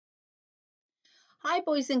Hi,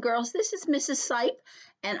 boys and girls. This is Mrs. Sipe,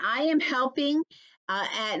 and I am helping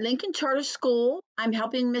at Lincoln Charter School. I'm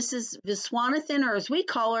helping Mrs. Viswanathan, or as we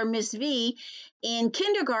call her, Miss V, in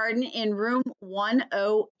kindergarten in room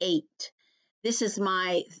 108. This is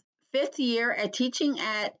my fifth year at teaching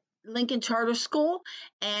at Lincoln Charter School,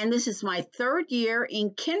 and this is my third year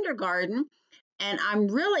in kindergarten. And I'm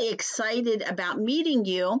really excited about meeting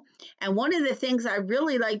you. And one of the things I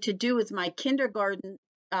really like to do with my kindergarten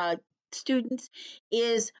uh, students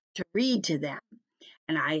is to read to them.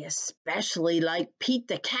 And I especially like Pete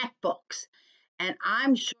the Cat books. And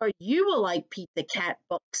I'm sure you will like Pete the Cat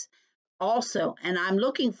books also. And I'm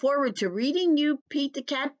looking forward to reading you Pete the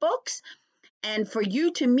Cat books and for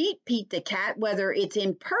you to meet Pete the Cat, whether it's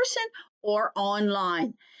in person or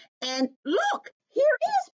online. And look, here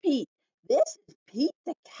is Pete. This is Pete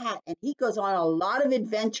the Cat, and he goes on a lot of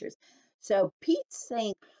adventures. So Pete's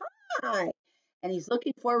saying hi, and he's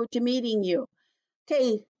looking forward to meeting you.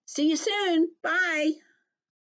 Okay, see you soon. Bye.